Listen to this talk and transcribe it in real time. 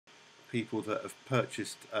people that have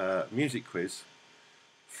purchased Music Quiz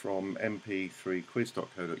from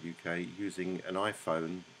mp3quiz.co.uk using an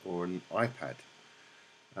iPhone or an iPad.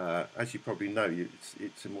 As you probably know,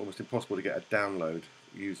 it's almost impossible to get a download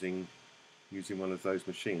using one of those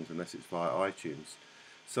machines unless it's via iTunes.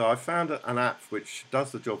 So I found an app which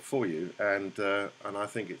does the job for you, and I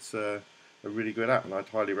think it's a really good app, and I'd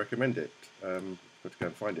highly recommend it. I've got to go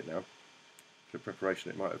and find it now. For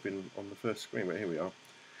preparation, it might have been on the first screen, but here we are.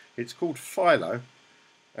 It's called Philo,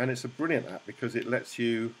 and it's a brilliant app because it lets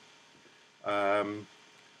you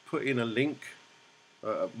put in a link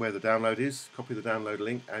where the download is, copy the download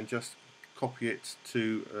link, and just copy it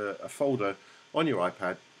to a folder on your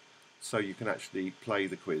iPad so you can actually play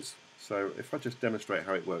the quiz. So if I just demonstrate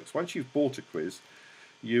how it works, once you've bought a quiz,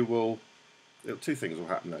 two things will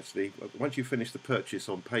happen actually. Once you finish the purchase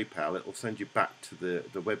on PayPal, it will send you back to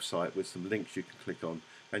the website with some links you can click on,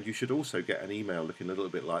 and you should also get an email looking a little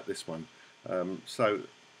bit like this one. So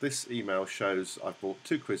this email shows I've bought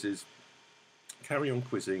 2 quizzes: Carry On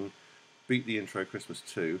Quizzing, Beat the Intro Christmas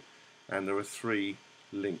 2, and there are 3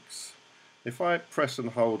 links. If I press and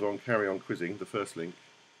hold on Carry On Quizzing, the first link,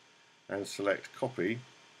 and select copy,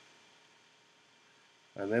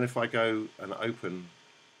 and then if I go and open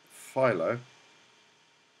Philo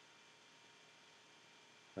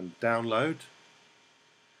and download,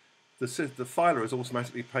 the filer has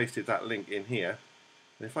automatically pasted that link in here,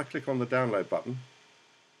 and if I click on the download button,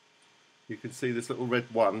 you can see this little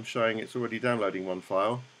red one showing it's already downloading one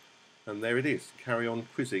file, and there it is.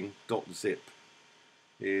 carryonquizzing.zip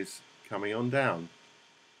is coming on down,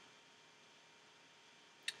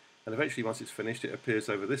 and eventually once it's finished it appears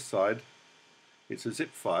over this side. It's a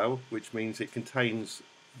zip file, which means it contains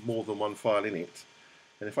more than one file in it,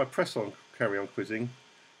 and if I press on Carry On Quizzing,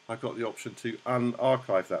 I've got the option to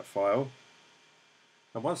unarchive that file,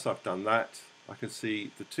 and once I've done that I can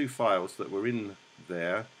see the 2 files that were in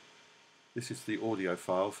there. This is the audio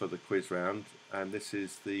file for the quiz round, and this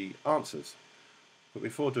is the answers. But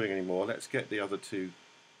before doing any more, let's get the other two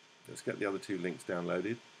links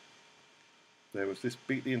downloaded. There was this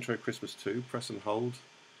Beat the Intro Christmas 2, press and hold,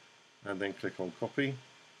 and then click on copy,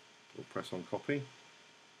 or press on copy.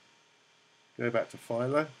 Go back to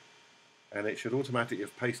Philo, and it should automatically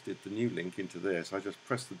have pasted the new link into there. So I just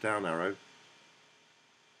press the down arrow,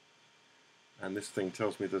 and this thing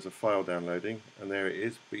tells me there's a file downloading, and there it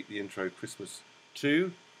is, Beat the Intro Christmas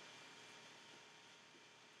 2,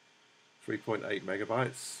 3.8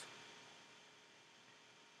 megabytes.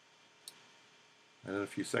 And in a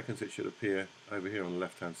few seconds it should appear over here on the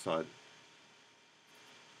left hand side.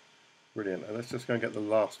 Brilliant. And let's just go and get the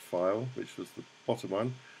last file, which was the bottom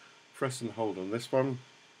one. Press and hold on this one,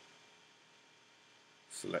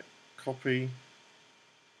 select copy,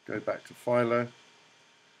 go back to Philo,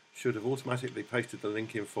 should have automatically pasted the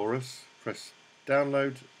link in for us. Press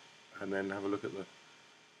download, and then have a look at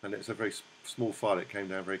and it's a very small file, it came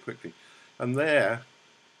down very quickly. And there,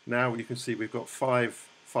 now you can see we've got 5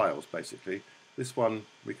 files basically. This one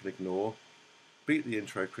we can ignore. Beat the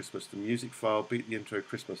Intro Christmas, the music file. Beat the Intro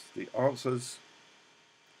Christmas, the answers.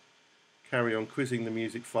 Carry On Quizzing, the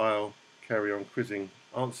music file. Carry On Quizzing,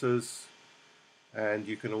 answers. And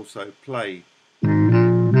you can also play. You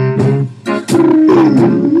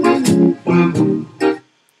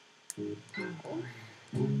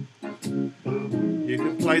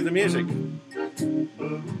can play the music.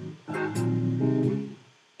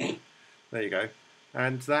 There you go.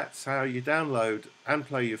 And that's how you download and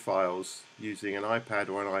play your files using an iPad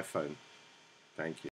or an iPhone. Thank you.